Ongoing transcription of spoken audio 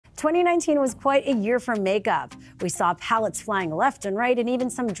2019 was quite a year for makeup. We saw palettes flying left and right and even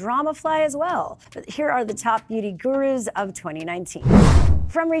some drama fly as well. But here are the top beauty gurus of 2019.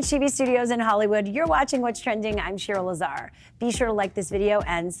 From Reach TV Studios in Hollywood, you're watching What's Trending. I'm Cheryl Lazar. Be sure to like this video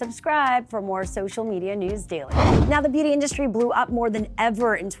and subscribe for more social media news daily. Now, the beauty industry blew up more than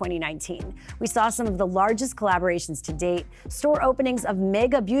ever in 2019. We saw some of the largest collaborations to date, store openings of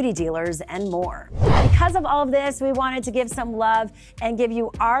mega beauty dealers, and more. Because of all of this, we wanted to give some love and give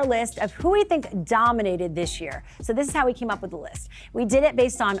you our list of who we think dominated this year. So this is how we came up with the list. We did it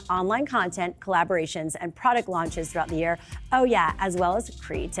based on online content, collaborations, and product launches throughout the year. Oh yeah, as well as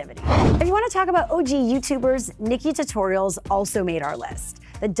creativity. If you want to talk about OG YouTubers, Nikki Tutorials also made our list.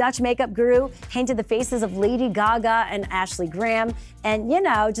 The Dutch makeup guru painted the faces of Lady Gaga and Ashley Graham and,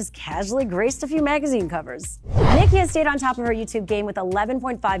 just casually graced a few magazine covers. Nikki has stayed on top of her YouTube game with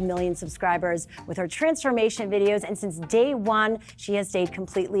 11.5 million subscribers with her transformation videos, and since day one, she has stayed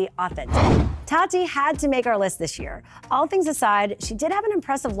completely authentic. Tati had to make our list this year. All things aside, she did have an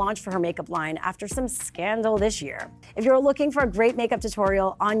impressive launch for her makeup line after some scandal this year. If you're looking for a great makeup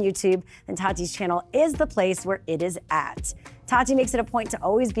tutorial on YouTube, then Tati's channel is the place where it is at. Tati makes it a point to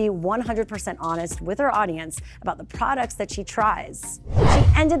always be 100% honest with her audience about the products that she tries. She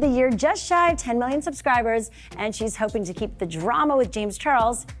ended the year just shy of 10 million subscribers, and she's hoping to keep the drama with James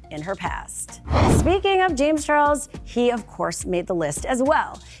Charles in her past. Speaking of James Charles, he of course made the list as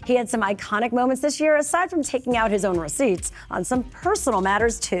well. He had some iconic moments this year aside from taking out his own receipts on some personal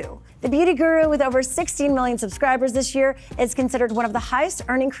matters too. The beauty guru with over 16 million subscribers this year is considered one of the highest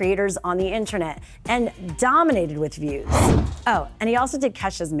earning creators on the internet and dominated with views. Oh, and he also did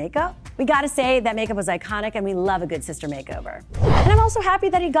Kesha's makeup. We gotta say that makeup was iconic and we love a good sister makeover. And I'm also happy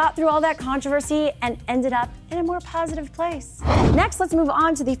that he got through all that controversy and ended up in a more positive place. Next, let's move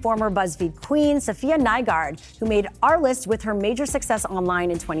on to the former BuzzFeed queen, Safiya Nygaard, who made our list with her major success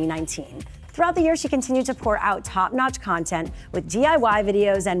online in 2019. Throughout the year, she continued to pour out top-notch content with DIY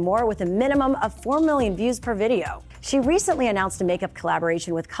videos and more with a minimum of 4 million views per video. She recently announced a makeup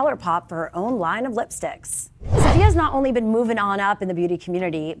collaboration with ColourPop for her own line of lipsticks. Safiya's not only been moving on up in the beauty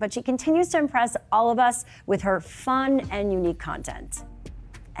community, but she continues to impress all of us with her fun and unique content.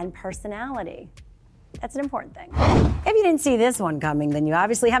 And personality. That's an important thing. If you didn't see this one coming, then you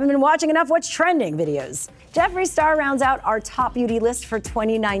obviously haven't been watching enough What's Trending videos. Jeffree Star rounds out our top beauty list for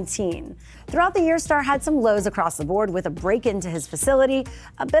 2019. Throughout the year, Star had some lows across the board with a break into his facility,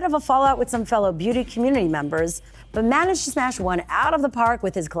 a bit of a fallout with some fellow beauty community members, but managed to smash one out of the park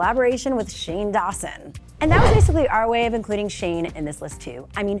with his collaboration with Shane Dawson. And that was basically our way of including Shane in this list too.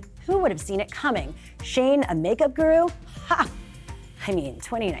 I mean, who would have seen it coming? Shane, a makeup guru? Ha!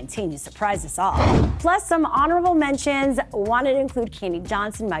 2019, you surprised us all. Plus, some honorable mentions. Wanted to include Candy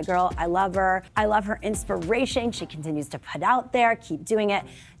Johnson, my girl. I love her. I love her inspiration she continues to put out there. Keep doing it.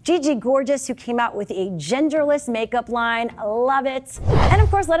 Gigi Gorgeous, who came out with a genderless makeup line. Love it. And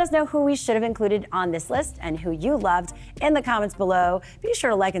of course, let us know who we should have included on this list and who you loved in the comments below. Be sure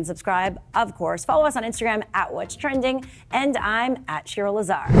to like and subscribe, of course. Follow us on Instagram at What's Trending, and I'm at Cheryl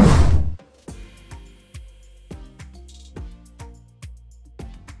Lazar.